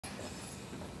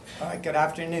Good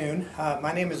afternoon.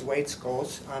 My name is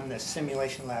Scoles. I'm the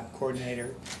simulation lab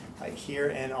coordinator here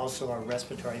and also a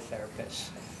respiratory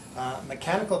therapist.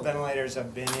 Mechanical ventilators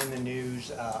have been in the news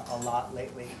a lot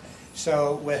lately.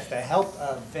 So with the help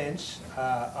of Vince,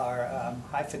 our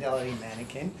high fidelity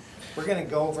mannequin, we're going to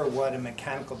go over what a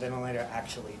mechanical ventilator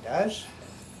actually does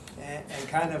and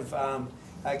kind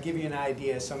of give you an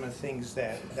idea of some of the things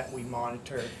that we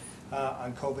monitor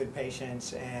on COVID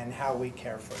patients and how we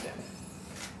care for them.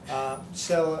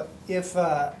 So if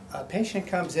a patient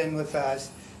comes in with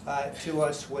us, to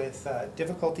us with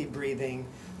difficulty breathing,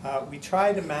 we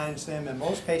try to manage them, and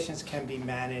most patients can be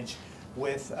managed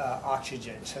with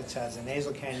oxygen, such as a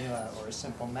nasal cannula or a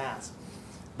simple mask.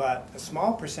 But a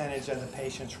small percentage of the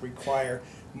patients require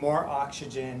more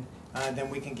oxygen than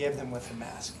we can give them with a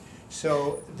mask.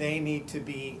 So they need to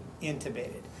be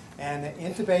intubated. And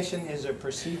intubation is a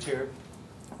procedure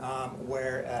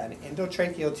where an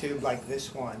endotracheal tube like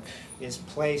this one is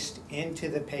placed into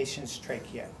the patient's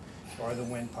trachea or the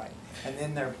windpipe, and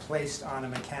then they're placed on a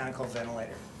mechanical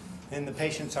ventilator. And the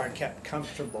patients are kept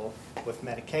comfortable with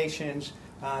medications.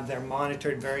 They're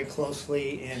monitored very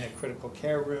closely in a critical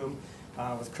care room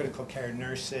with critical care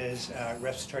nurses,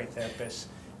 respiratory therapists,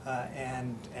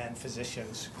 and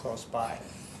physicians close by.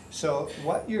 So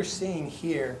what you're seeing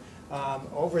here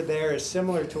over there is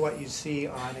similar to what you see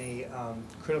on a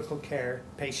critical care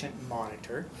patient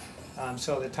monitor.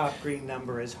 So the top green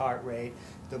number is heart rate.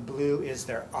 The blue is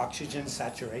their oxygen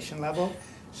saturation level.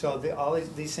 So all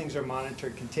these things are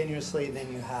monitored continuously.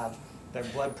 Then you have their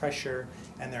blood pressure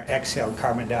and their exhaled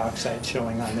carbon dioxide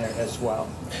showing on there as well.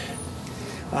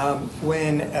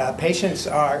 When patients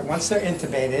are, once they're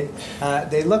intubated,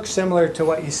 they look similar to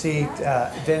what you see.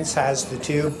 Vince has the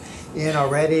tube in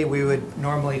already. We would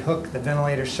normally hook the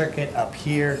ventilator circuit up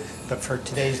here, but for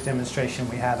today's demonstration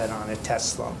we have it on a test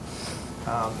slope.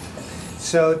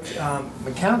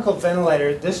 Mechanical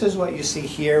ventilator, this is what you see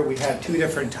here. We have two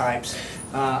different types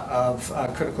of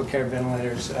critical care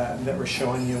ventilators that we're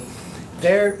showing you.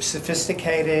 They're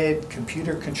sophisticated,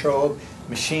 computer-controlled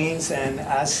machines, and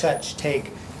as such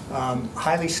take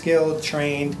highly skilled,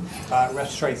 trained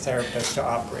respiratory therapists to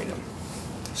operate them.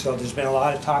 So there's been a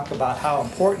lot of talk about how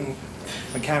important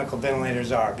mechanical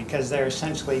ventilators are, because they're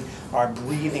essentially are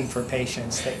breathing for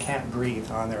patients that can't breathe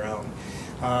on their own.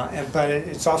 But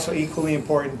it's also equally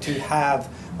important to have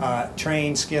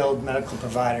trained, skilled medical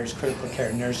providers, critical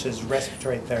care nurses,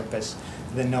 respiratory therapists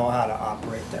that know how to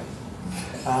operate them.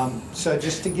 So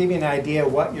just to give you an idea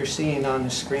of what you're seeing on the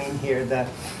screen here,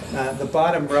 the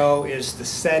bottom row is the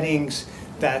settings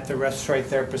that the respiratory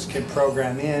therapist can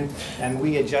program in, and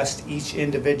we adjust each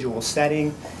individual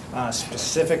setting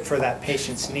specific for that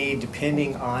patient's need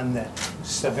depending on the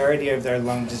severity of their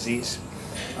lung disease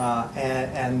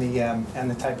and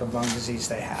the type of lung disease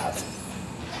they have.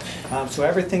 So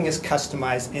everything is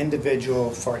customized,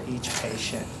 individual for each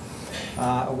patient.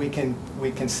 We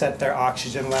can set their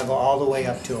oxygen level all the way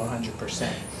up to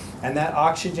 100%. And that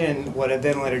oxygen, what a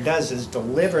ventilator does is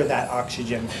deliver that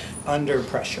oxygen under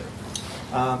pressure.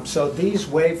 So these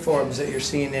waveforms that you're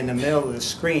seeing in the middle of the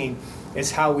screen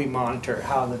is how we monitor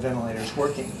how the ventilator is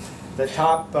working. The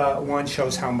top one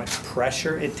shows how much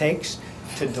pressure it takes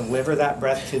to deliver that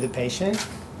breath to the patient.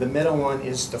 The middle one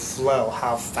is the flow,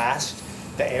 how fast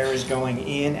the air is going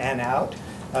in and out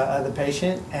of the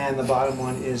patient, and the bottom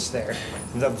one is the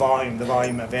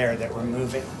volume of air that we're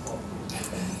moving.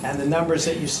 And the numbers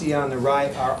that you see on the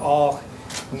right are all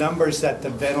numbers that the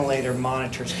ventilator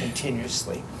monitors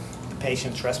continuously. The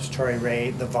patient's respiratory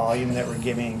rate, the volume that we're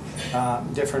giving,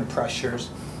 different pressures.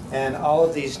 And all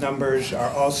of these numbers are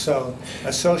also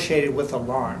associated with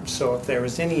alarms. So if there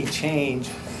was any change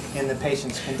in the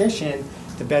patient's condition,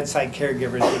 the bedside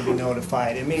caregivers would be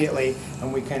notified immediately,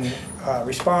 and we can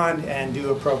respond and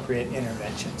do appropriate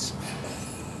interventions.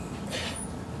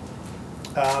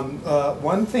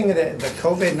 One thing that the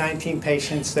COVID-19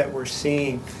 patients that we're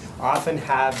seeing often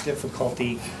have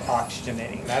difficulty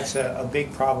oxygenating. That's a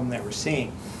big problem that we're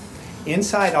seeing.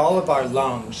 Inside all of our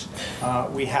lungs,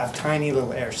 we have tiny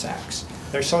little air sacs.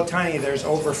 They're so tiny, there's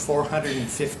over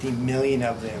 450 million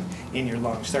of them in your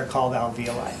lungs. They're called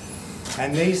alveoli.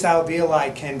 And these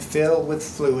alveoli can fill with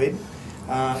fluid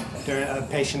during a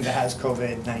patient that has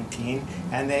COVID-19,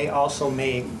 and they also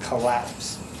may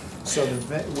collapse. So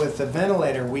with the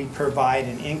ventilator, we provide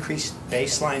an increased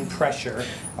baseline pressure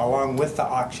along with the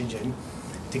oxygen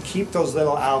to keep those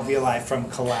little alveoli from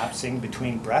collapsing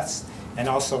between breaths, and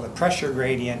also the pressure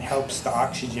gradient helps the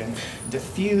oxygen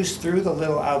diffuse through the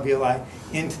little alveoli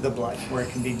into the blood where it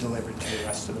can be delivered to the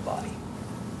rest of the body.